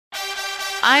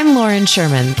I'm Lauren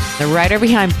Sherman, the writer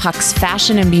behind Puck's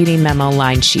Fashion and Beauty Memo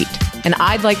line sheet, and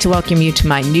I'd like to welcome you to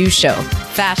my new show,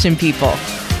 Fashion People.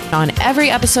 On every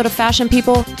episode of Fashion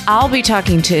People, I'll be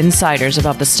talking to insiders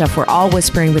about the stuff we're all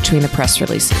whispering between the press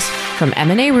releases, from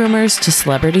M&A rumors to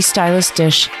celebrity stylist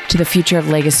dish to the future of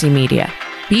legacy media.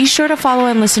 Be sure to follow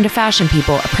and listen to Fashion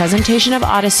People, a presentation of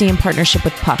Odyssey in partnership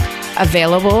with Puck,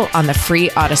 available on the free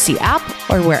Odyssey app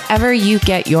or wherever you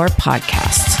get your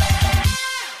podcasts.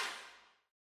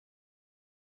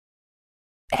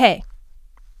 Hey,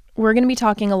 we're going to be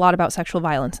talking a lot about sexual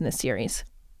violence in this series.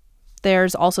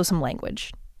 There's also some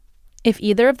language. If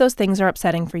either of those things are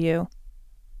upsetting for you,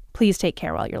 please take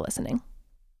care while you're listening.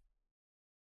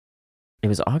 It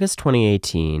was August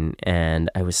 2018,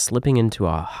 and I was slipping into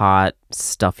a hot,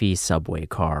 stuffy subway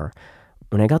car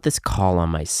when I got this call on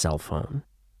my cell phone.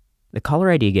 The caller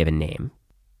ID gave a name: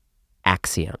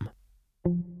 Axiom.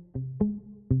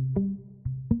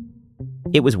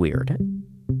 It was weird.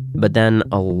 But then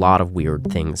a lot of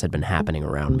weird things had been happening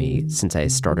around me since I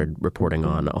started reporting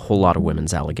on a whole lot of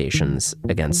women's allegations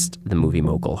against the movie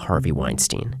mogul Harvey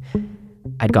Weinstein.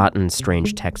 I'd gotten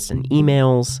strange texts and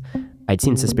emails. I'd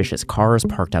seen suspicious cars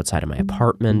parked outside of my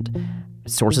apartment.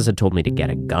 Sources had told me to get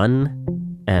a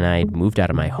gun, and I'd moved out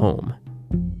of my home.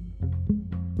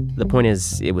 The point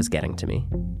is, it was getting to me.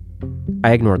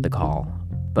 I ignored the call,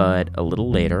 but a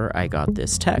little later I got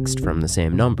this text from the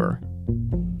same number.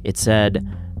 It said,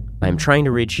 "I'm trying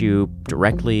to reach you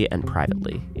directly and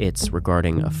privately. It's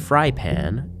regarding a fry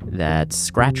pan that's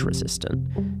scratch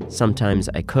resistant. Sometimes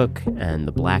I cook and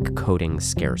the black coating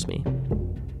scares me."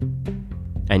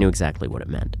 I knew exactly what it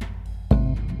meant.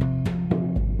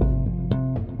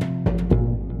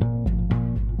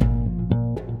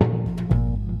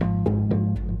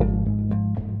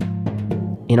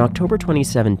 In October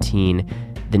 2017,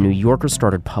 The New Yorker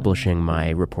started publishing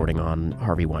my reporting on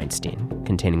Harvey Weinstein,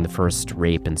 containing the first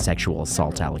rape and sexual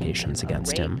assault allegations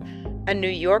against him. A New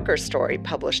Yorker story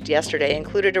published yesterday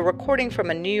included a recording from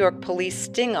a New York police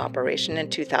sting operation in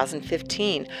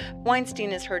 2015.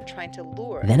 Weinstein is heard trying to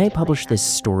lure... Then I published this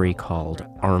story called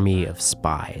Army of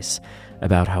Spies,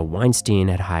 about how Weinstein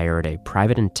had hired a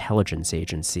private intelligence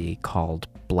agency called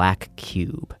Black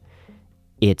Cube.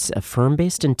 It's a firm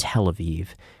based in Tel Aviv,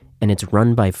 and it's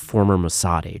run by former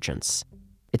Mossad agents.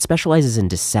 It specializes in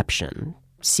deception,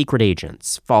 secret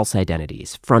agents, false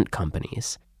identities, front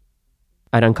companies.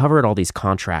 I'd uncovered all these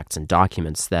contracts and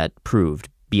documents that proved,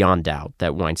 beyond doubt,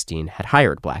 that Weinstein had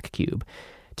hired Black Cube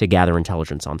to gather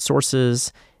intelligence on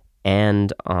sources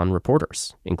and on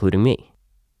reporters, including me.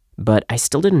 But I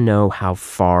still didn't know how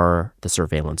far the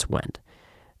surveillance went.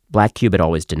 Black Cube had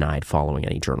always denied following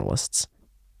any journalists.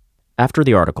 After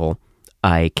the article,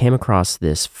 I came across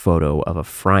this photo of a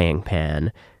frying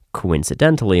pan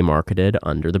coincidentally marketed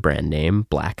under the brand name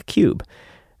Black Cube.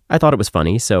 I thought it was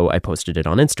funny, so I posted it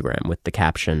on Instagram with the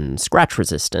caption, "Scratch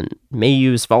resistant, may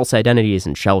use false identities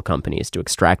and shell companies to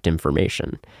extract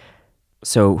information."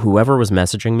 So whoever was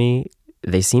messaging me,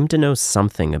 they seemed to know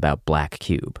something about Black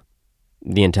Cube,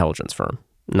 the intelligence firm,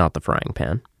 not the frying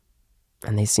pan.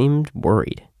 And they seemed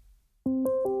worried.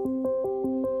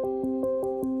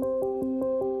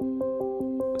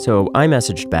 So I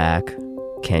messaged back,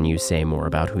 "Can you say more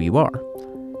about who you are?"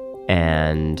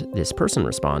 And this person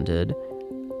responded,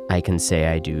 "I can say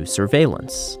I do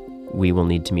surveillance. We will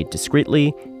need to meet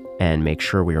discreetly and make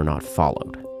sure we are not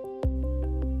followed."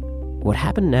 What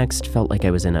happened next felt like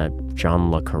I was in a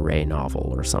John le Carré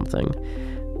novel or something.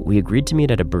 We agreed to meet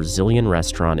at a Brazilian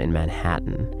restaurant in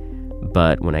Manhattan,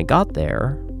 but when I got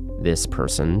there, this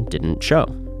person didn't show.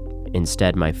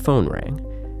 Instead, my phone rang.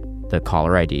 The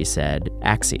caller ID said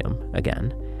Axiom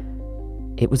again.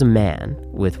 It was a man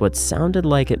with what sounded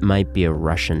like it might be a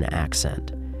Russian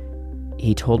accent.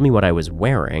 He told me what I was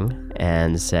wearing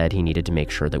and said he needed to make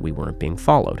sure that we weren't being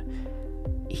followed.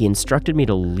 He instructed me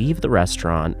to leave the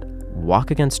restaurant,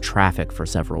 walk against traffic for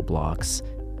several blocks,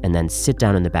 and then sit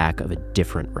down in the back of a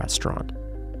different restaurant.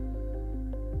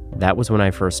 That was when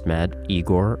I first met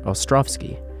Igor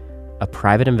Ostrovskiy, a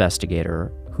private investigator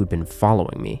who'd been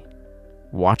following me,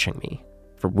 watching me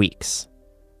for weeks.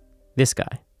 This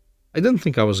guy. I didn't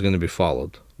think I was going to be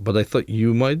followed, but I thought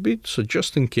you might be, so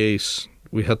just in case,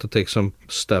 we had to take some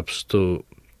steps to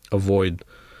avoid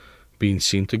being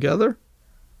seen together.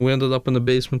 We ended up in the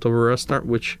basement of a restaurant,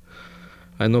 which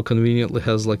I know conveniently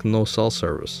has no cell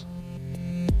service.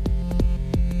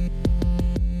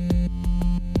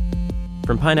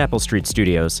 From Pineapple Street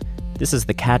Studios, this is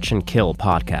the Catch and Kill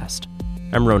podcast.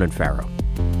 I'm Ronan Farrow.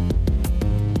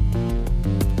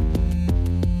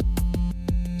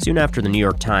 Soon after the New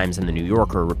York Times and the New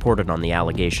Yorker reported on the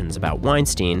allegations about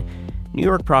Weinstein, New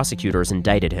York prosecutors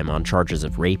indicted him on charges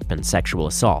of rape and sexual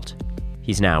assault.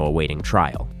 He's now awaiting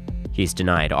trial. He's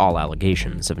denied all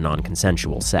allegations of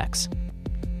non-consensual sex.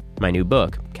 My new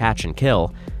book, Catch and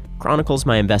Kill, chronicles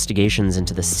my investigations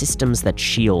into the systems that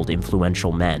shield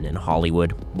influential men in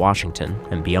Hollywood, Washington,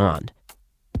 and beyond.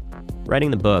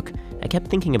 Writing the book, I kept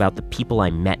thinking about the people I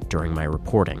met during my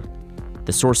reporting,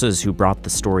 the sources who brought the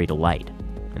story to light,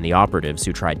 and the operatives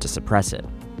who tried to suppress it,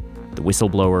 the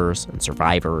whistleblowers and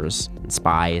survivors and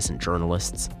spies and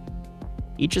journalists.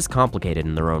 Each is complicated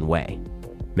in their own way.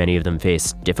 Many of them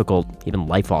face difficult, even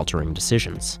life-altering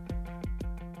decisions.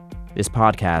 This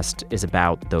podcast is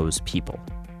about those people,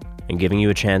 and giving you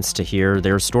a chance to hear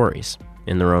their stories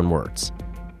in their own words.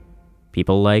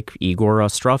 People like Igor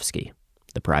Ostrovskiy,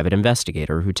 the private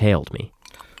investigator who tailed me.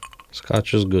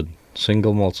 Scotch is good.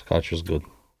 Single malt Scotch is good.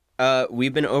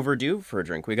 We've been overdue for a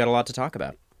drink. We got a lot to talk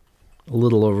about. A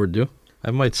little overdue.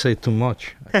 I might say too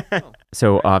much.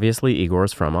 So obviously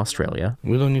Igor's from Australia.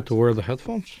 We don't need to wear the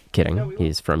headphones? Kidding.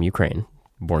 He's from Ukraine,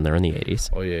 born there in the 80s.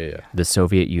 Oh, yeah. The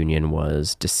Soviet Union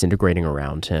was disintegrating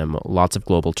around him, lots of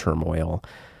global turmoil,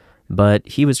 but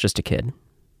he was just a kid.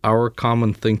 Our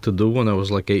common thing to do when I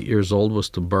was like 8 years old was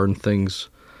to burn things,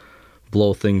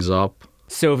 blow things up.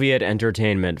 Soviet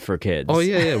entertainment for kids. Oh,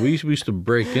 yeah. We used to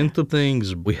break into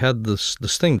things. We had this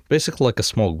thing, basically like a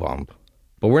smoke bomb.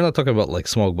 But we're not talking about like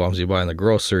smoke bombs you buy in a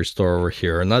grocery store over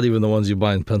here, and not even the ones you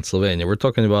buy in Pennsylvania. We're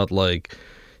talking about like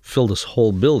fill this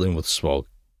whole building with smoke.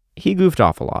 He goofed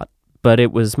off a lot, but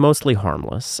it was mostly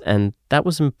harmless, and that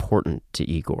was important to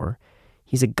Igor.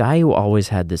 He's a guy who always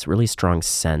had this really strong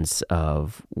sense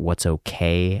of what's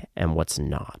okay and what's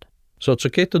not. So it's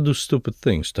okay to do stupid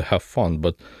things, to have fun,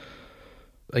 but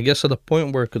I guess at a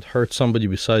point where it could hurt somebody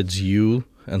besides you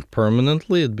and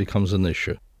permanently, it becomes an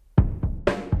issue.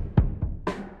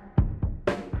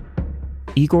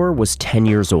 Igor was 10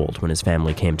 years old when his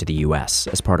family came to the U.S.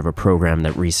 as part of a program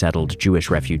that resettled Jewish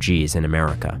refugees in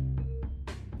America.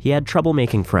 He had trouble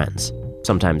making friends,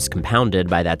 sometimes compounded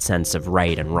by that sense of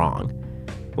right and wrong.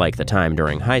 Like the time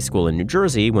during high school in New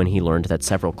Jersey when he learned that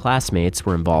several classmates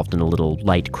were involved in a little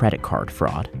light credit card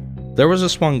fraud. There was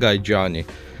this one guy, Johnny.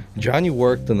 Johnny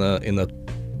worked in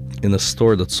a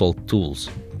store that sold tools.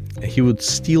 He would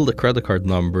steal the credit card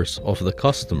numbers of the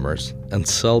customers and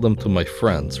sell them to my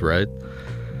friends, right?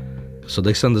 So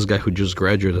they sent this guy who just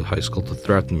graduated high school to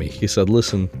threaten me. He said,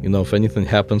 listen, if anything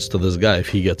happens to this guy, if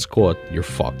he gets caught, you're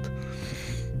fucked.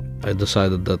 I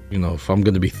decided that, if I'm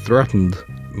going to be threatened,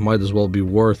 it might as well be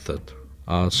worth it.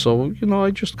 So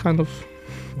I just kind of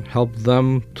helped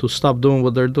them to stop doing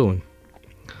what they're doing.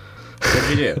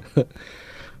 What did you do?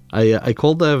 I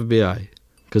called the FBI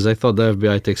because I thought the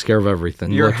FBI takes care of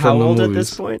everything. You're like how old movies. At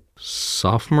this point?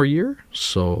 Sophomore year,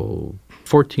 so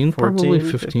 14 probably,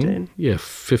 15. Yeah,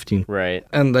 15. Right.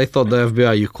 And I thought the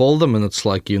FBI, you call them and it's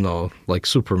like, like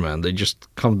Superman. They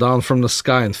just come down from the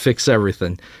sky and fix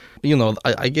everything.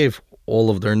 I gave all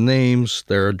of their names,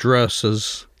 their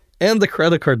addresses, and the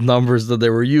credit card numbers that they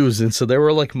were using. So they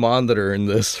were like monitoring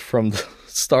this from the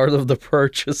start of the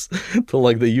purchase to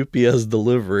like the UPS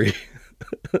delivery.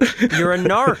 You're a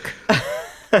narc.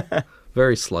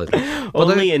 Very slightly.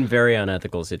 Only in very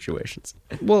unethical situations.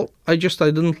 Well, I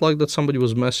didn't like that somebody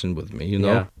was messing with me,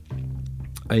 Yeah.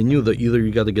 I knew that either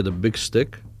you got to get a big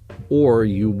stick or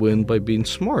you win by being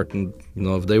smart. And,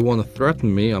 if they want to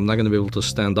threaten me, I'm not going to be able to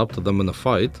stand up to them in a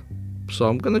fight. So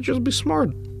I'm going to just be smart.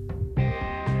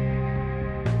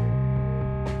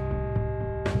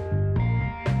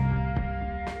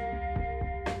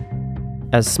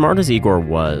 As smart as Igor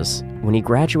was, when he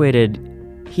graduated,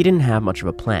 he didn't have much of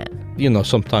a plan.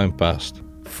 Some time passed.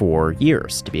 4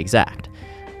 years, to be exact.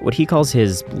 What he calls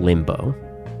his limbo.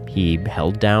 He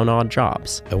held down odd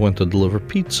jobs. I went to deliver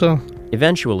pizza.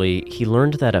 Eventually, he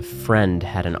learned that a friend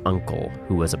had an uncle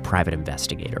who was a private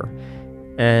investigator,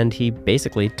 and he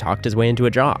basically talked his way into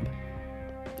a job.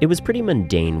 It was pretty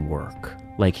mundane work,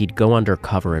 like he'd go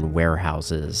undercover in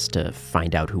warehouses to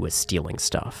find out who was stealing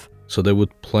stuff. So they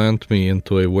would plant me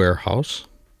into a warehouse,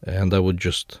 and I would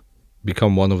just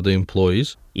become one of the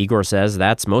employees. Igor says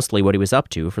that's mostly what he was up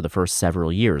to for the first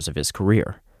several years of his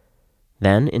career.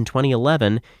 Then, in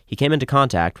 2011, he came into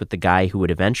contact with the guy who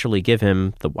would eventually give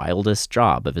him the wildest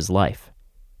job of his life,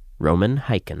 Roman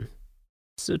Farrow.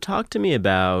 So talk to me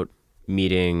about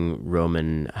meeting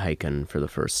Roman Farrow for the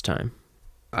first time.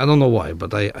 I don't know why,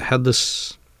 but I had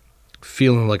this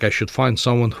feeling like I should find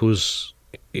someone who's,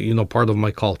 part of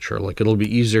my culture. Like it'll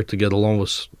be easier to get along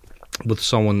with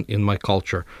someone in my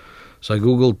culture. So I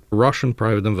Googled Russian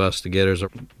private investigators.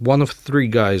 One of 3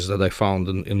 guys that I found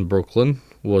in Brooklyn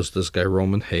was this guy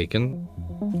Roman Haken.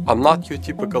 I'm not your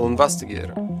typical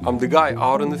investigator. I'm the guy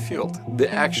out in the field,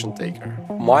 the action taker.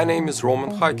 My name is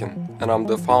Roman Haken, and I'm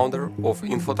the founder of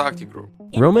Infotactic Group.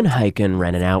 Roman Haken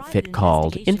ran an outfit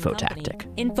called Infotactic.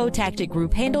 Infotactic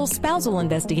Group handles spousal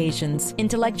investigations,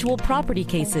 intellectual property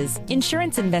cases,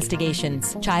 insurance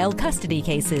investigations, child custody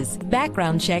cases,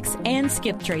 background checks, and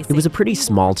skip tracing. It was a pretty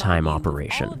small-time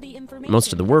operation.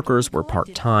 Most of the workers were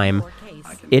part-time.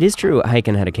 It is true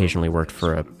Haken had occasionally worked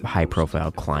for a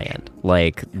high-profile client,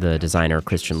 like the designer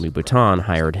Christian Louboutin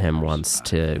hired him once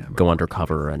to go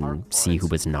undercover and see who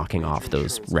was knocking off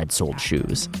those red-soled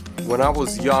shoes. When I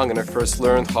was young and I first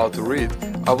learned how to read,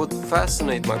 I would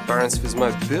fascinate my parents with my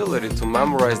ability to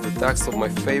memorize the text of my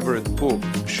favorite book,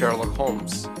 Sherlock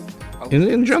Holmes.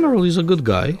 In general, he's a good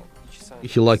guy.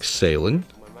 He likes sailing,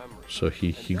 so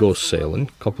he goes sailing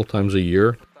a couple times a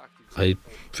year. I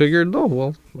figured,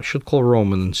 I should call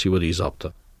Roman and see what he's up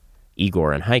to.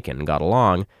 Igor and Haken got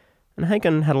along, and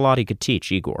Haken had a lot he could teach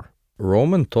Igor.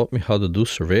 Roman taught me how to do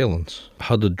surveillance,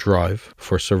 how to drive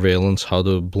for surveillance, how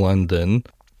to blend in.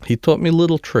 He taught me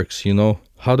little tricks,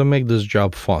 how to make this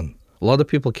job fun. A lot of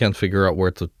people can't figure out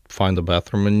where to find a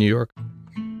bathroom in New York.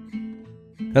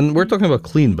 And we're talking about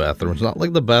clean bathrooms, not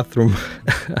like the bathroom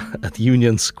at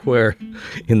Union Square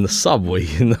in the subway,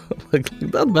 Like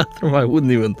that bathroom I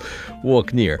wouldn't even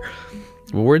walk near.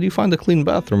 But where do you find a clean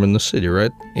bathroom in the city,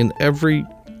 right? In every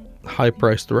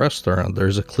high-priced restaurant,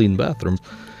 there's a clean bathroom.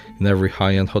 In every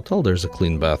high-end hotel, there's a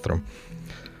clean bathroom.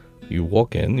 You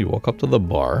walk up to the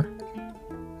bar,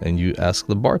 and you ask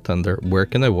the bartender, where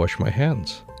can I wash my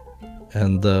hands?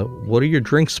 And what are your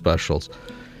drink specials?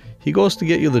 He goes to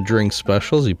get you the drink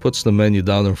specials, he puts the menu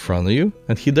down in front of you,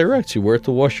 and he directs you where to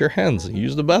wash your hands. You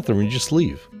use the bathroom and you just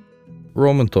leave.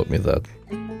 Roman taught me that.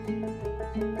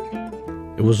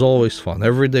 It was always fun.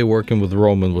 Every day working with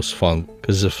Roman was fun,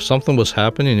 because if something was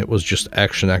happening, it was just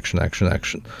action, action, action,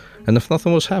 action. And if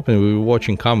nothing was happening, we were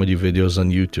watching comedy videos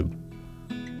on YouTube.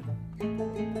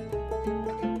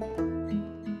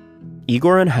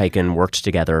 Igor and Haken worked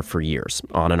together for years,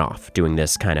 on and off, doing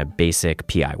this kind of basic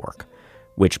PI work.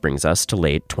 Which brings us to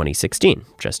late 2016,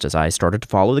 just as I started to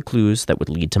follow the clues that would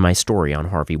lead to my story on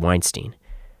Harvey Weinstein.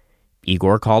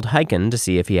 Igor called Haken to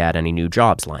see if he had any new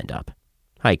jobs lined up.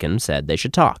 Haken said they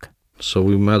should talk. So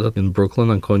we met up in Brooklyn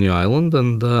on Coney Island,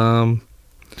 and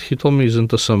he told me he's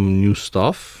into some new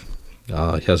stuff. He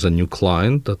has a new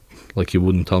client that, he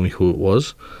wouldn't tell me who it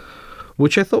was.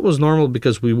 Which I thought was normal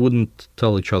because we wouldn't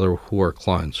tell each other who our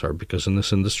clients are, because in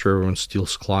this industry everyone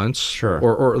steals clients. Sure.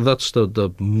 Or that's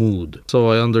the mood. So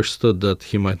I understood that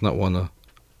he might not want to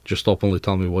just openly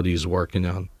tell me what he's working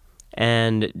on.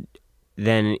 And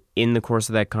then in the course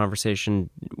of that conversation,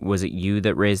 was it you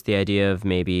that raised the idea of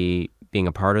maybe being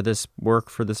a part of this work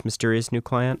for this mysterious new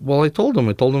client? Well, I told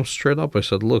him straight up. I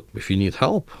said, look, if you need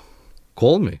help,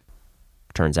 call me.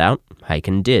 Turns out,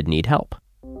 Haken did need help.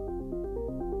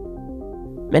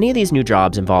 Many of these new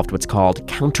jobs involved what's called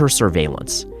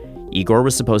counter-surveillance. Igor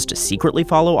was supposed to secretly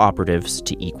follow operatives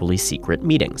to equally secret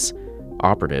meetings.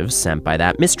 Operatives sent by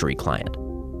that mystery client.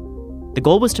 The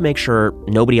goal was to make sure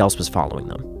nobody else was following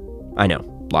them. I know,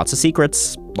 lots of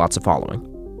secrets, lots of following.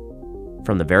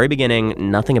 From the very beginning,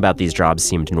 nothing about these jobs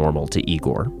seemed normal to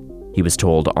Igor. He was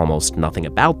told almost nothing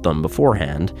about them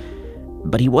beforehand,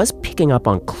 but he was picking up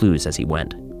on clues as he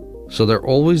went. So they're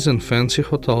always in fancy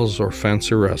hotels or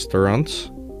fancy restaurants.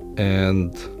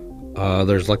 And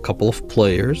there's a couple of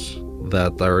players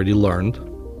that I already learned.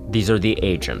 These are the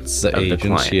agents of the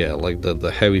client. Yeah, like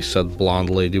the heavy-set blonde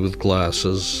lady with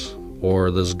glasses, or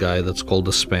this guy that's called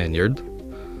the Spaniard.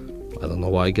 I don't know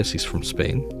why, I guess he's from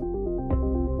Spain.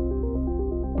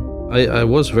 I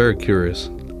was very curious.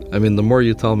 I mean, the more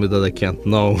you tell me that I can't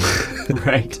know,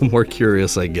 right, the more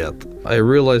curious I get. I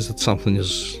realized that something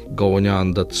is going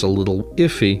on that's a little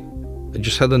iffy. I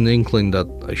just had an inkling that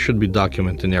I should be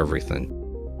documenting everything.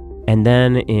 And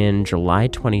then in July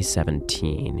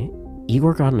 2017,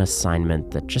 Igor got an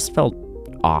assignment that just felt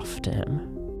off to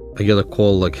him. I get a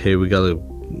call like, hey, we got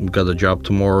a job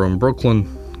tomorrow in Brooklyn,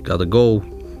 gotta go.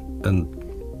 And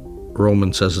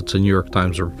Roman says it's a New York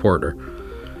Times reporter.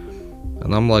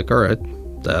 And I'm like, all right,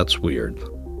 that's weird.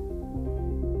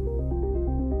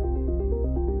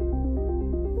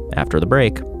 After the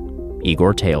break,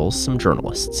 Igor tails some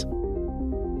journalists.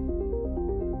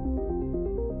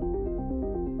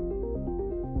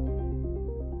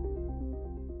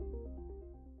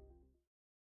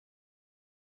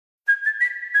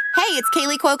 Hey, it's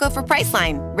Kaylee Cuoco for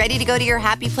Priceline. Ready to go to your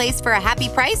happy place for a happy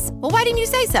price? Well, why didn't you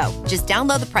say so? Just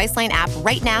download the Priceline app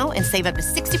right now and save up to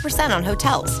 60% on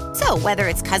hotels. So whether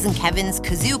it's Cousin Kevin's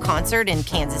Kazoo Concert in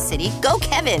Kansas City, go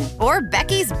Kevin, or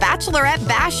Becky's Bachelorette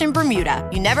Bash in Bermuda,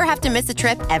 you never have to miss a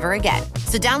trip ever again.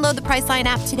 So download the Priceline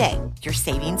app today. Your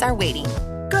savings are waiting.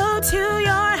 Go to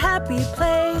your happy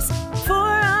place for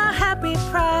a happy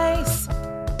price.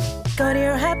 Go to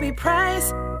your happy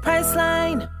price,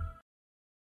 Priceline.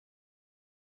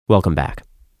 Welcome back.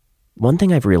 One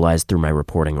thing I've realized through my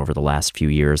reporting over the last few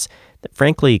years that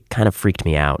frankly kind of freaked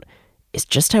me out is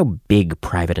just how big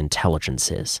private intelligence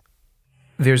is.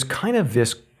 There's kind of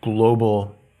this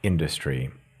global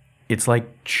industry. It's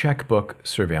like checkbook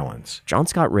surveillance. John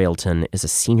Scott Railton is a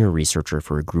senior researcher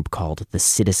for a group called the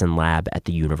Citizen Lab at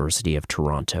the University of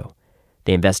Toronto.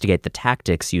 They investigate the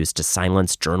tactics used to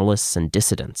silence journalists and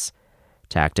dissidents,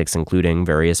 tactics including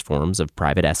various forms of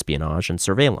private espionage and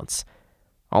surveillance,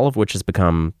 all of which has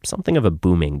become something of a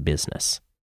booming business.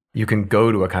 You can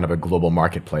go to a kind of a global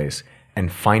marketplace and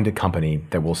find a company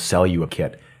that will sell you a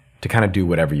kit to kind of do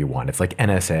whatever you want. It's like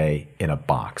NSA in a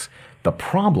box. The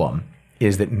problem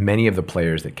is that many of the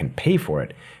players that can pay for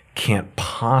it can't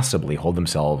possibly hold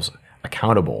themselves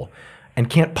accountable and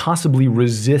can't possibly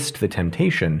resist the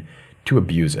temptation to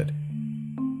abuse it.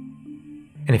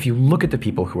 And if you look at the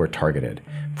people who are targeted,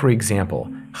 for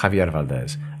example, Javier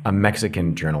Valdez, a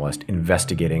Mexican journalist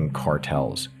investigating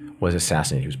cartels, was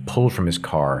assassinated. He was pulled from his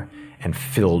car and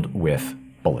filled with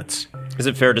bullets. Is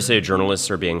it fair to say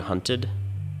journalists are being hunted?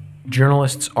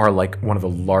 Journalists are like one of the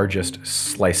largest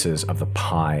slices of the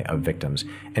pie of victims,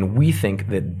 and we think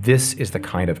that this is the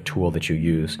kind of tool that you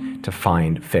use to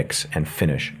find, fix, and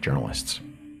finish journalists.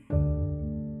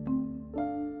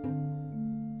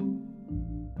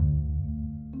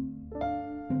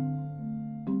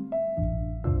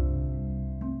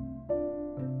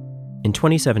 In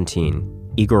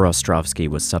 2017, Igor Ostrovskiy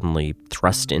was suddenly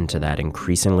thrust into that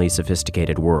increasingly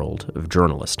sophisticated world of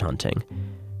journalist hunting.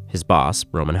 His boss,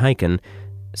 Roman Farrow,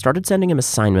 started sending him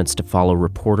assignments to follow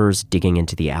reporters digging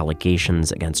into the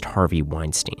allegations against Harvey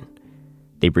Weinstein.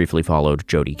 They briefly followed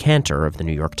Jodi Kantor of the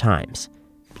New York Times.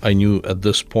 I knew at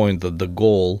this point that the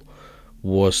goal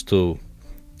was to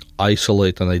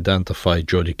isolate and identify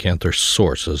Jodi Kantor's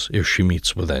sources if she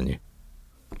meets with any.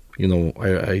 You know,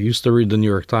 I used to read the New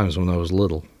York Times when I was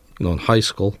little. You know, in high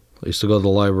school, I used to go to the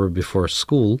library before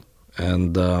school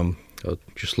and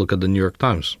just look at the New York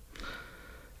Times.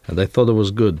 And I thought it was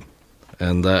good.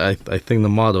 And I think the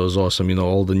motto is awesome, you know,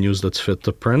 all the news that's fit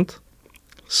to print.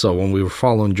 So when we were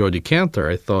following Jodi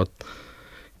Kantor, I thought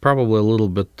probably a little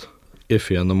bit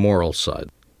iffy on the moral side.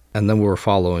 And then we were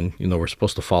following, you know, we're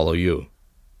supposed to follow you.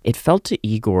 It felt to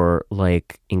Igor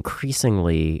like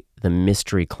increasingly the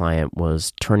mystery client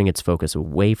was turning its focus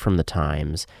away from the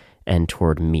Times and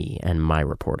toward me and my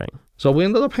reporting. So we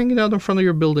ended up hanging out in front of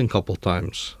your building a couple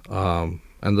times.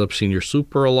 Ended up seeing your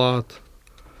super a lot.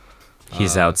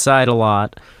 He's outside a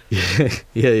lot.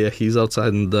 Yeah, he's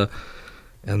outside and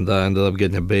ended up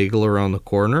getting a bagel around the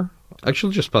corner.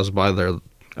 Actually just passed by there.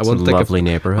 It's a lovely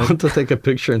neighborhood. I wanted to take a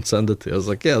picture and send it to you. I was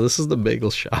like, yeah, this is the bagel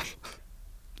shop.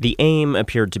 The aim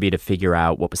appeared to be to figure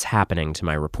out what was happening to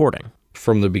my reporting.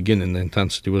 From the beginning, the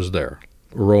intensity was there.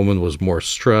 Roman was more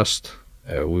stressed.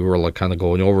 We were like kind of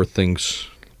going over things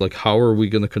like, how are we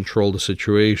going to control the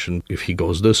situation? If he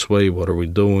goes this way, what are we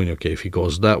doing? Okay, if he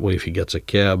goes that way, if he gets a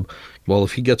cab. Well,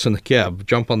 if he gets in a cab,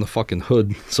 jump on the fucking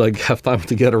hood so I have time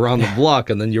to get around the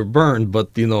block and then you're burned, but,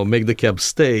 you know, make the cab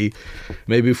stay.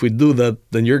 Maybe if we do that,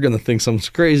 then you're going to think something's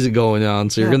crazy going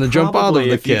on, so you're going to jump out of the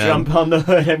if cab. If you jump on the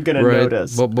hood, I'm going to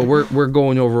notice. But we're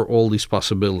going over all these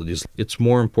possibilities. It's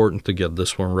more important to get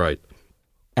this one right.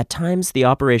 At times, the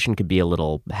operation could be a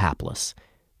little hapless.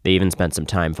 They even spent some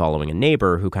time following a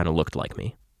neighbor who kind of looked like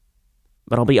me.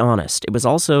 But I'll be honest, it was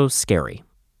also scary.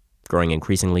 Growing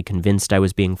increasingly convinced I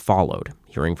was being followed,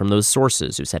 hearing from those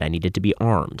sources who said I needed to be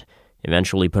armed,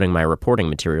 eventually putting my reporting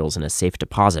materials in a safe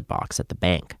deposit box at the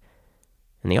bank.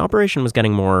 And the operation was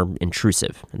getting more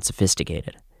intrusive and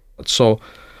sophisticated. So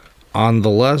on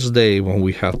the last day when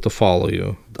we have to follow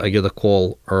you, I get a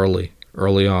call early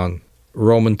on.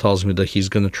 Roman tells me that he's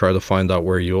going to try to find out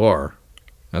where you are.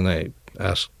 And I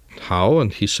asked how,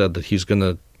 and he said that he's going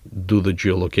to do the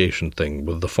geolocation thing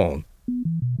with the phone.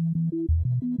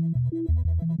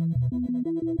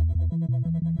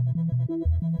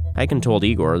 Aiken told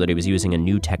Igor that he was using a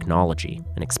new technology,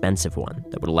 an expensive one,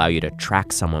 that would allow you to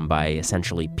track someone by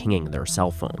essentially pinging their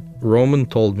cell phone. Roman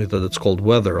told me that it's called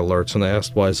weather alerts, and I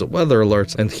asked why is it weather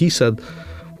alerts, and he said,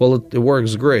 well, it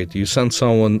works great. You send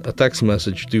someone a text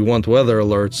message, do you want weather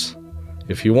alerts?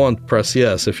 If you want, press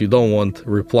yes. If you don't want,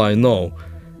 reply no.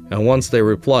 And once they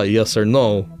reply yes or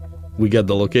no, we get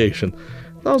the location.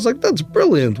 And I was like, that's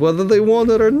brilliant. Whether they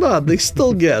want it or not, they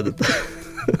still get it.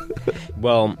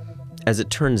 Well, as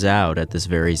it turns out, at this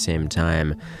very same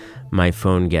time, my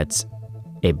phone gets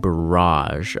a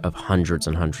barrage of hundreds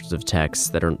and hundreds of texts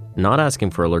that are not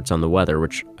asking for alerts on the weather,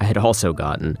 which I had also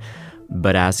gotten,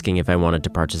 but asking if I wanted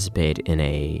to participate in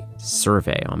a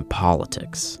survey on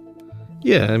politics.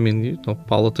 Yeah, I mean,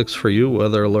 politics for you,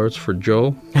 weather alerts for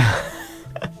Joe,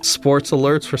 sports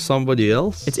alerts for somebody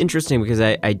else. It's interesting because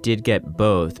I did get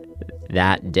both.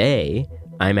 That day,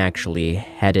 I'm actually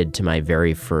headed to my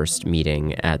very first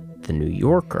meeting at the New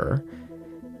Yorker,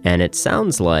 and it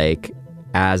sounds like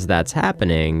as that's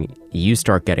happening, you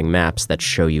start getting maps that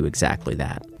show you exactly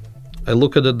that. I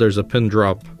look at it, there's a pin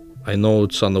drop. I know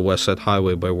it's on the West Side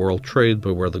Highway by World Trade,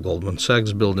 by where the Goldman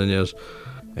Sachs building is,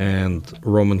 and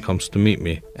Roman comes to meet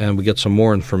me, and we get some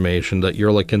more information that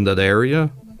you're like in that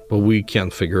area, but we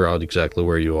can't figure out exactly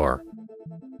where you are.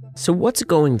 So what's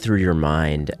going through your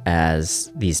mind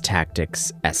as these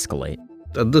tactics escalate?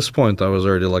 At this point, I was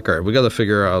already like, all right, we got to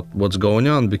figure out what's going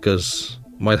on, because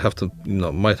might have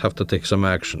to take some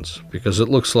actions, because it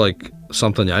looks like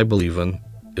something I believe in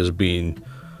is being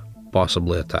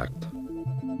possibly attacked.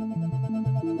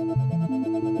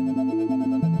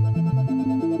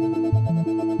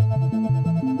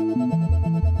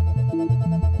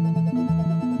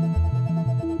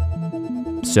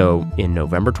 So in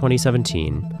November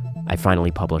 2017, I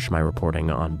finally published my reporting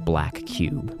on Black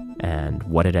Cube and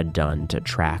what it had done to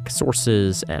track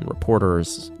sources and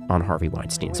reporters on Harvey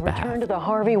Weinstein's behalf. Return to the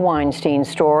Harvey Weinstein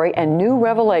story and new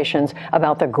revelations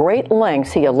about the great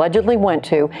lengths he allegedly went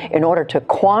to in order to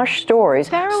quash stories.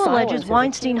 Farrow alleges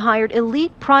Weinstein hired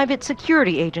elite private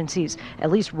security agencies, at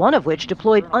least one of which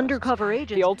deployed undercover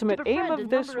agents. The ultimate aim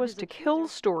of this was to kill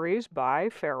stories by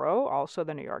Farrow, also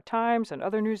the New York Times and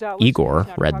other news outlets. Igor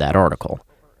read that article.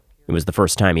 It was the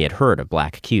first time he had heard of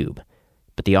Black Cube,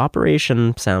 but the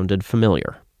operation sounded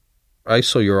familiar. I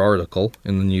saw your article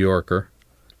in the New Yorker,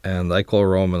 and I call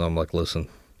Roman. I'm like, listen,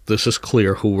 this is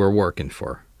clear who we're working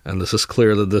for. And this is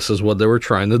clear that this is what they were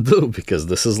trying to do, because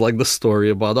this is like the story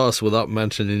about us without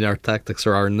mentioning our tactics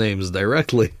or our names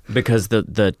directly. Because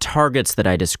the targets that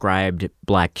I described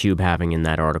Black Cube having in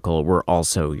that article were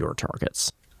also your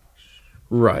targets.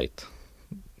 Right.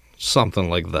 Something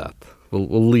like that.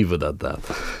 We'll leave it at that.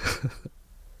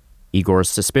 Igor's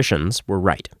suspicions were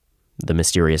right. The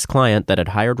mysterious client that had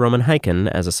hired Roman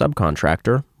Heiken as a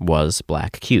subcontractor was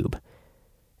Black Cube.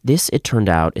 This, it turned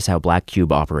out, is how Black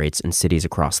Cube operates in cities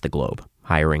across the globe,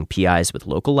 hiring PIs with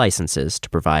local licenses to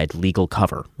provide legal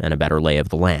cover and a better lay of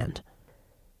the land.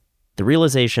 The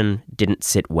realization didn't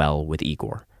sit well with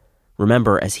Igor.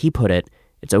 Remember, as he put it,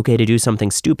 it's okay to do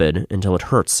something stupid until it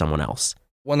hurts someone else.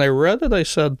 When I read it, I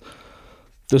said,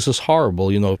 this is horrible,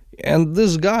 and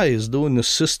this guy is doing this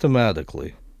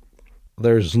systematically.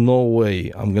 There's no way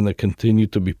I'm going to continue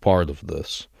to be part of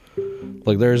this.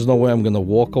 Like, there's no way I'm going to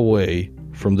walk away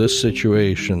from this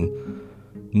situation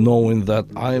knowing that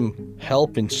I'm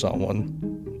helping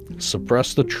someone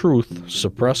suppress the truth,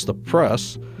 suppress the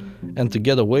press, and to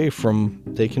get away from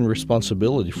taking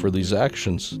responsibility for these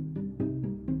actions.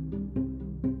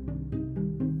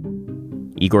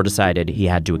 Igor decided he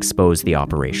had to expose the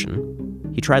operation.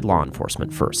 He tried law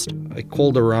enforcement first. I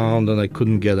called around and I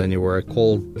couldn't get anywhere. I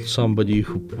called somebody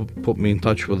who put me in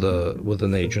touch with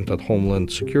an agent at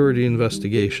Homeland Security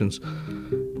Investigations.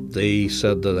 They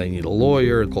said that I need a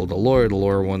lawyer. I called a lawyer. The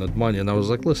lawyer wanted money. And I was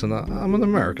like, listen, I'm an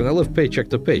American. I live paycheck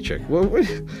to paycheck.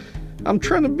 I'm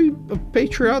trying to be a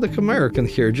patriotic American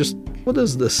here. Just, what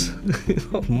is this?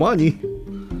 Money.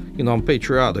 I'm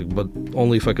patriotic, but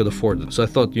only if I could afford it. So I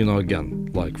thought,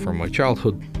 again, like from my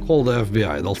childhood, call the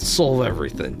FBI. They'll solve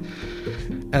everything.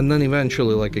 And then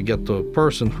eventually, I get to a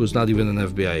person who's not even an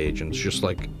FBI agent. It's just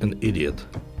like an idiot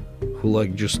who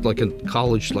just in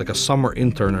college, like a summer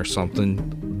intern or something,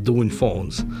 doing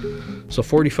phones. So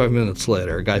 45 minutes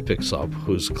later, a guy picks up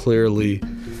who's clearly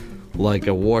like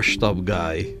a washed up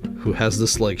guy who has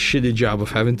this shitty job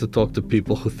of having to talk to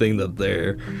people who think that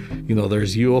they're,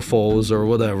 there's UFOs or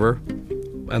whatever.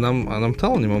 And I'm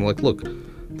telling him, I'm like, look,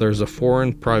 there's a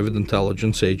foreign private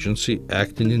intelligence agency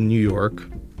acting in New York,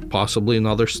 possibly in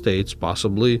other states,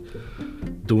 possibly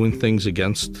doing things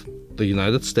against the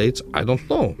United States. I don't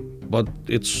know, but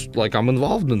it's like I'm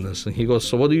involved in this. And he goes,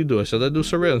 so what do you do? I said, I do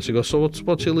surveillance. He goes, so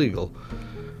what's illegal?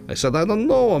 I said, I don't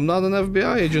know. I'm not an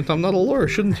FBI agent. I'm not a lawyer.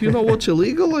 Shouldn't you know what's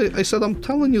illegal? I said, I'm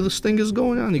telling you, this thing is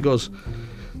going on. He goes,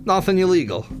 nothing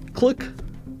illegal. Click.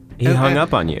 He hung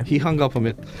up on you. He hung up on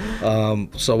me.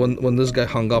 So when this guy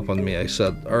hung up on me, I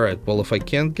said, all right, well, if I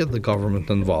can't get the government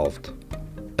involved,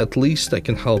 at least I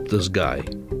can help this guy.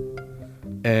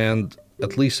 and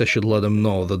at least I should let him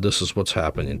know that this is what's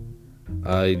happening.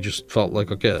 I just felt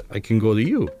like, okay, I can go to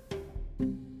you.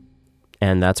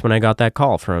 And that's when I got that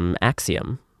call from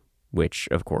Axiom, which,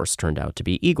 of course, turned out to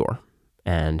be Igor,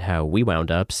 and how we wound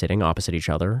up sitting opposite each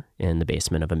other in the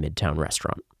basement of a midtown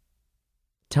restaurant.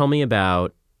 Tell me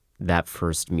about that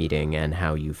first meeting and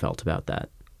how you felt about that.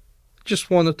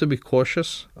 Just wanted to be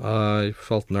cautious. I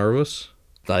felt nervous.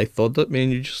 I thought that me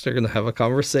and you just are going to have a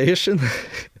conversation,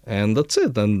 and that's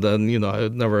it. And then, I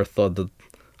never thought that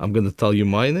I'm going to tell you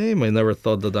my name. I never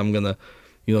thought that I'm going to,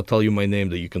 tell you my name,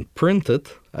 that you can print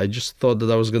it. I just thought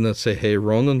that I was going to say, hey,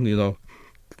 Ronan,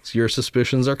 your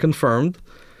suspicions are confirmed.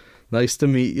 Nice to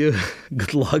meet you.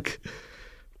 Good luck.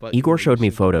 But Igor showed me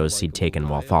photos he'd taken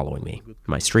while following me.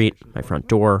 My street, my front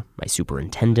door, my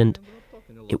superintendent.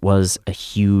 It was a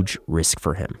huge risk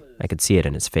for him. I could see it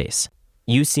in his face.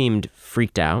 You seemed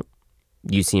freaked out.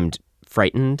 You seemed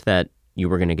frightened that you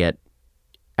were going to get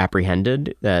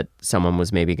apprehended, that someone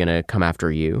was maybe going to come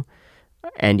after you.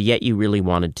 And yet you really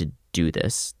wanted to do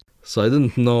this. So I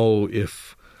didn't know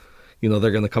if,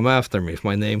 they're going to come after me, if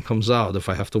my name comes out, if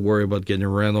I have to worry about getting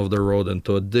ran off the road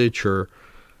into a ditch or,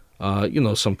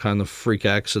 some kind of freak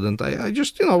accident. I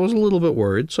just, I was a little bit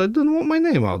worried, so I didn't want my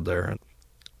name out there.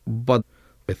 But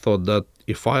I thought that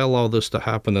if I allow this to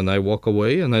happen and I walk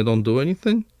away and I don't do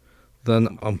anything,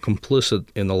 then I'm complicit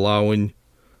in allowing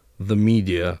the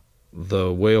media,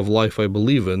 the way of life I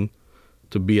believe in,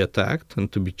 to be attacked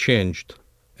and to be changed.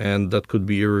 And that could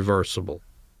be irreversible.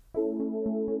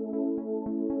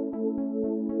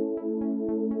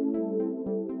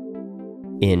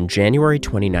 In January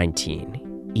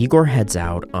 2019, Igor heads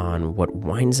out on what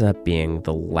winds up being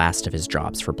the last of his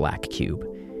jobs for Black Cube.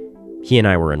 He and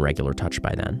I were in regular touch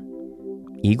by then.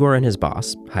 Igor and his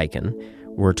boss, Heiken,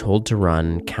 were told to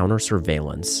run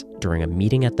counter-surveillance during a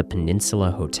meeting at the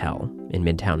Peninsula Hotel in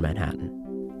Midtown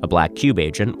Manhattan. A Black Cube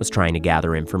agent was trying to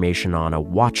gather information on a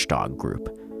watchdog group.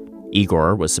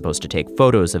 Igor was supposed to take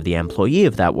photos of the employee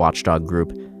of that watchdog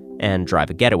group and drive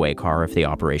a getaway car if the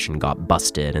operation got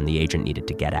busted and the agent needed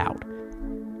to get out.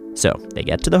 So they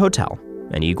get to the hotel,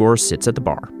 and Igor sits at the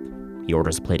bar. He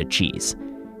orders a plate of cheese.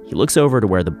 He looks over to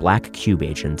where the Black Cube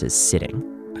agent is sitting.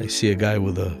 I see a guy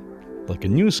with a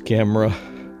news camera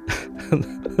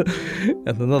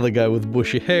and another guy with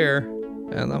bushy hair,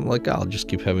 and I'm like, I'll just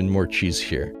keep having more cheese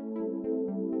here.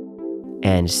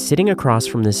 And sitting across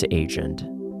from this agent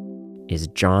is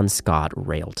John Scott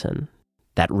Railton,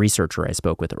 that researcher I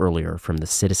spoke with earlier from the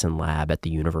Citizen Lab at the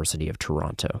University of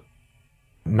Toronto.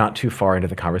 Not too far into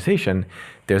the conversation,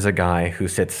 there's a guy who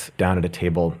sits down at a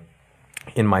table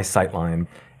in my sightline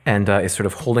and is sort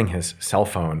of holding his cell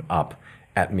phone up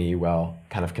at me while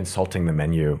kind of consulting the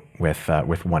menu with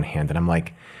one hand. And I'm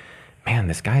like, man,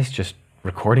 this guy's just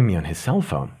recording me on his cell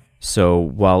phone. So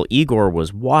while Igor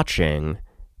was watching,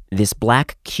 this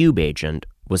Black Cube agent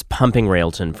was pumping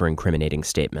Railton for incriminating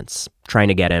statements, trying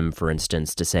to get him, for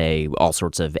instance, to say all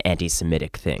sorts of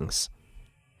anti-Semitic things.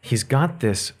 He's got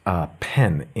this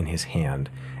pen in his hand,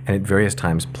 and at various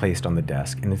times placed on the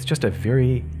desk, and it's just a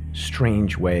very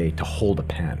strange way to hold a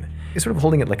pen. He's sort of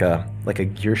holding it like a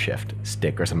gear shift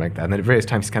stick or something like that, and then at various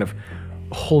times he's kind of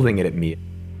holding it at me.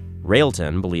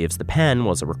 Railton believes the pen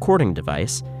was a recording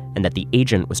device, and that the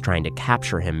agent was trying to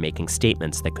capture him making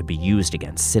statements that could be used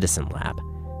against Citizen Lab.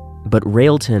 But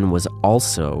Railton was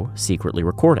also secretly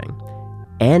recording,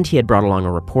 and he had brought along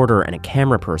a reporter and a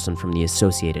camera person from the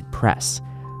Associated Press.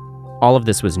 All of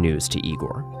this was news to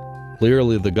Igor.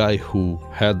 Clearly the guy who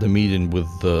had the meeting with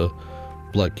the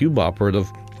Black Cube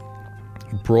operative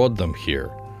brought them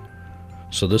here.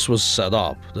 So this was set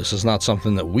up. This is not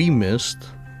something that we missed.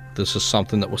 This is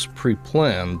something that was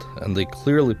pre-planned, and they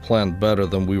clearly planned better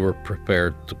than we were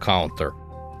prepared to counter.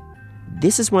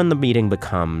 This is when the meeting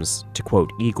becomes, to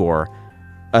quote Igor,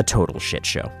 a total shit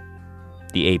show.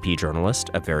 The AP journalist,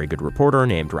 a very good reporter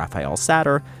named Raphael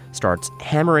Satter, starts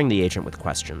hammering the agent with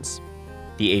questions.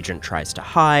 The agent tries to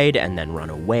hide and then run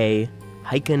away.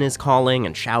 Heiken is calling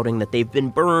and shouting that they've been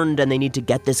burned and they need to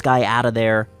get this guy out of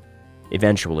there.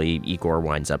 Eventually, Igor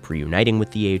winds up reuniting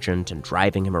with the agent and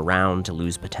driving him around to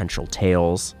lose potential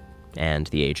tails, and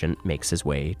the agent makes his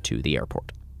way to the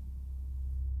airport.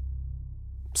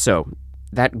 So,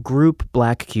 that group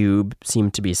Black Cube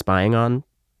seemed to be spying on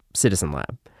Citizen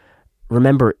Lab.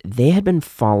 Remember, they had been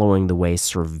following the way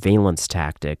surveillance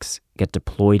tactics get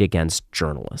deployed against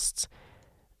journalists.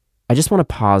 I just want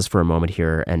to pause for a moment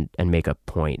here and make a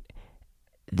point.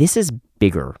 This is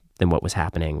bigger than what was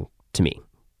happening to me.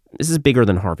 This is bigger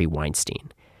than Harvey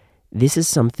Weinstein. This is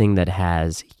something that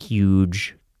has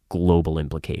huge global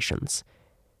implications.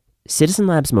 Citizen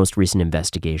Lab's most recent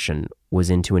investigation was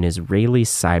into an Israeli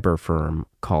cyber firm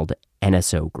called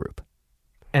NSO Group.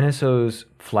 NSO's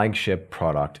flagship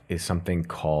product is something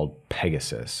called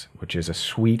Pegasus, which is a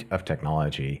suite of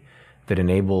technology that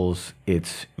enables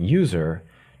its user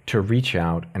to reach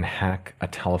out and hack a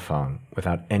telephone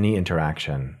without any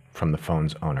interaction from the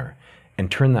phone's owner and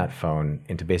turn that phone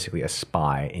into basically a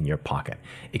spy in your pocket.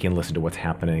 It can listen to what's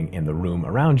happening in the room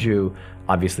around you.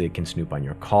 Obviously, it can snoop on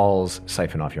your calls,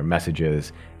 siphon off your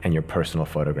messages, and your personal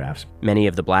photographs. Many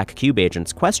of the Black Cube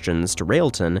agents' questions to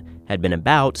Railton had been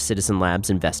about Citizen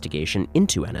Lab's investigation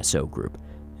into NSO Group,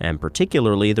 and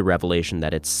particularly the revelation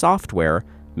that its software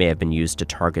may have been used to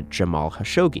target Jamal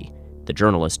Khashoggi, the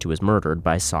journalist who was murdered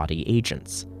by Saudi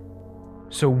agents.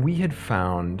 So we had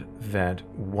found that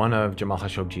one of Jamal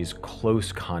Khashoggi's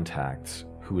close contacts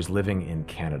who was living in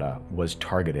Canada was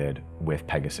targeted with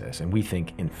Pegasus, and we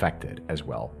think infected as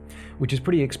well, which is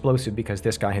pretty explosive because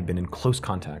this guy had been in close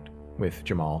contact with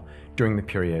Jamal during the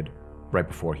period right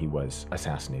before he was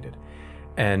assassinated.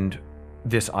 And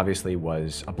this obviously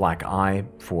was a black eye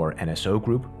for NSO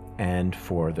Group and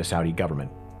for the Saudi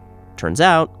government. Turns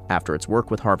out, after its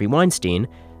work with Harvey Weinstein,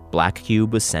 Black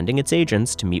Cube was sending its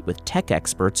agents to meet with tech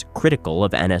experts critical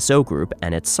of NSO Group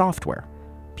and its software,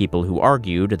 people who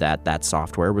argued that that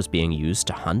software was being used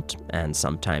to hunt and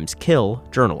sometimes kill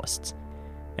journalists.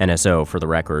 NSO, for the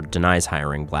record, denies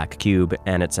hiring Black Cube,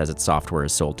 and it says its software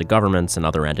is sold to governments and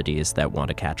other entities that want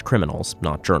to catch criminals,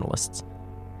 not journalists.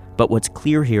 But what's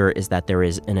clear here is that there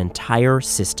is an entire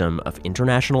system of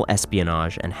international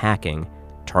espionage and hacking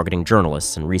targeting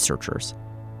journalists and researchers.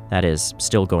 That is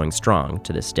still going strong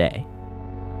to this day.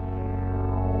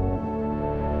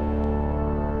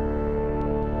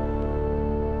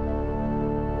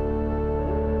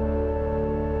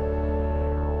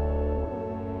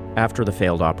 After the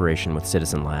failed operation with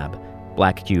Citizen Lab,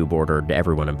 Black Cube ordered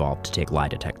everyone involved to take lie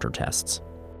detector tests.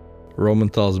 Roman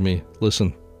tells me,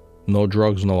 listen, no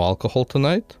drugs, no alcohol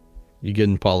tonight. You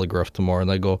getting polygraphed tomorrow.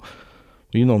 And I go,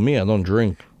 you know me, I don't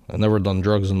drink. I've never done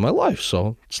drugs in my life,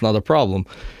 so it's not a problem.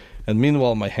 And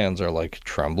meanwhile, my hands are like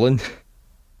trembling.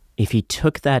 If he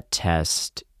took that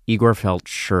test, Igor felt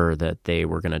sure that they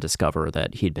were going to discover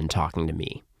that he'd been talking to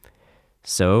me.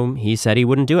 So he said he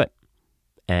wouldn't do it.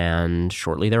 And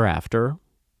shortly thereafter,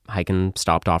 Heiken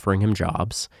stopped offering him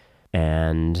jobs,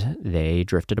 and they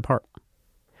drifted apart.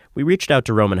 We reached out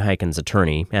to Roman Heiken's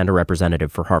attorney and a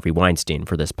representative for Harvey Weinstein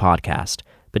for this podcast,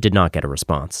 but did not get a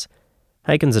response.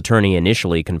 Heiken's attorney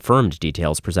initially confirmed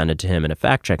details presented to him in a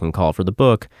fact-checking call for the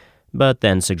book, but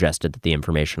then suggested that the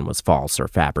information was false or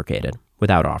fabricated,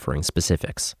 without offering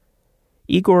specifics.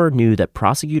 Igor knew that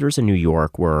prosecutors in New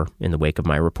York were, in the wake of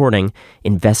my reporting,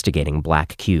 investigating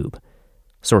Black Cube.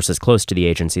 Sources close to the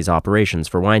agency's operations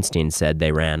for Weinstein said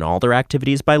they ran all their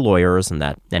activities by lawyers and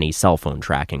that any cell phone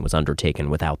tracking was undertaken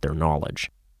without their knowledge.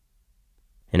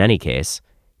 In any case,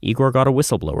 Igor got a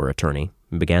whistleblower attorney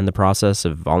and began the process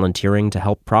of volunteering to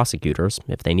help prosecutors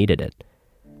if they needed it.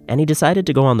 And he decided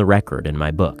to go on the record in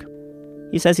my book.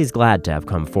 He says he's glad to have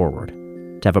come forward,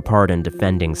 to have a part in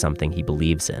defending something he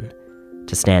believes in,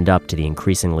 to stand up to the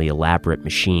increasingly elaborate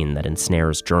machine that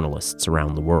ensnares journalists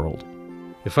around the world.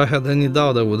 If I had any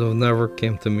doubt, I would have never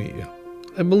came to meet you.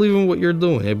 I believe in what you're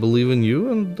doing. I believe in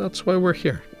you, and that's why we're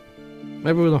here.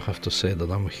 Maybe we don't have to say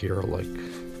that I'm a hero,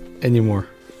 anymore.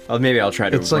 Well, maybe I'll try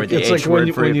to avoid the H It's like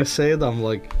word when you say it, I'm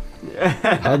like,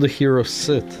 how do heroes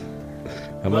sit?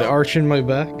 Am I arching my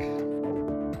back?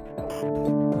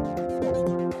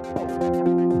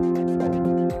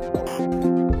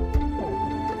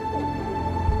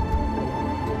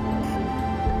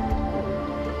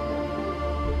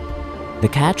 The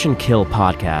Catch and Kill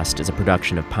podcast is a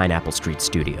production of Pineapple Street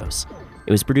Studios.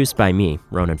 It was produced by me,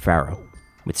 Ronan Farrow,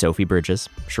 with Sophie Bridges,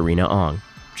 Sharina Ong,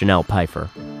 Janelle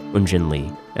Pfeiffer, Unjin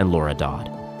Lee, and Laura Dodd.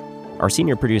 Our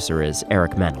senior producer is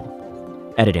Eric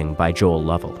Mennel. Editing by Joel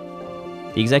Lovell.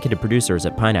 The executive producers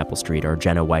at Pineapple Street are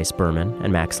Jenna Weiss-Berman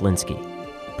and Max Linsky.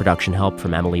 Production help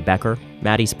from Emily Becker,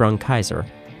 Maddie Sprung-Kaiser,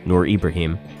 Noor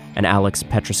Ibrahim, and Alex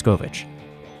Petroskovich.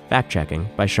 Fact-checking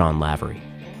by Sean Lavery.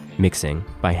 Mixing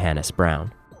by Hannes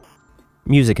Brown.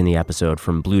 Music in the episode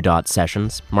from Blue Dot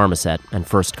Sessions, Marmoset, and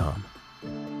FirstCom.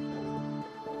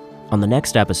 On the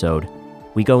next episode,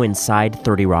 we go inside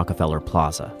 30 Rockefeller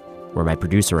Plaza, where my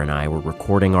producer and I were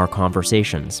recording our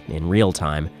conversations in real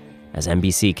time as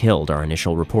NBC killed our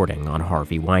initial reporting on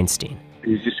Harvey Weinstein.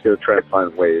 He's just going to try to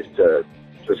find ways to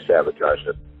sabotage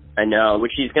it. I know,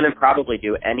 which he's going to probably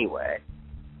do anyway.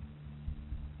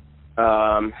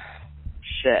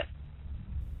 Shit.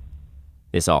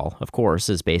 This all, of course,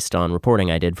 is based on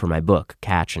reporting I did for my book,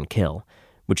 Catch and Kill,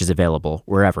 which is available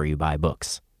wherever you buy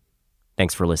books.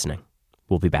 Thanks for listening.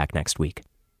 We'll be back next week.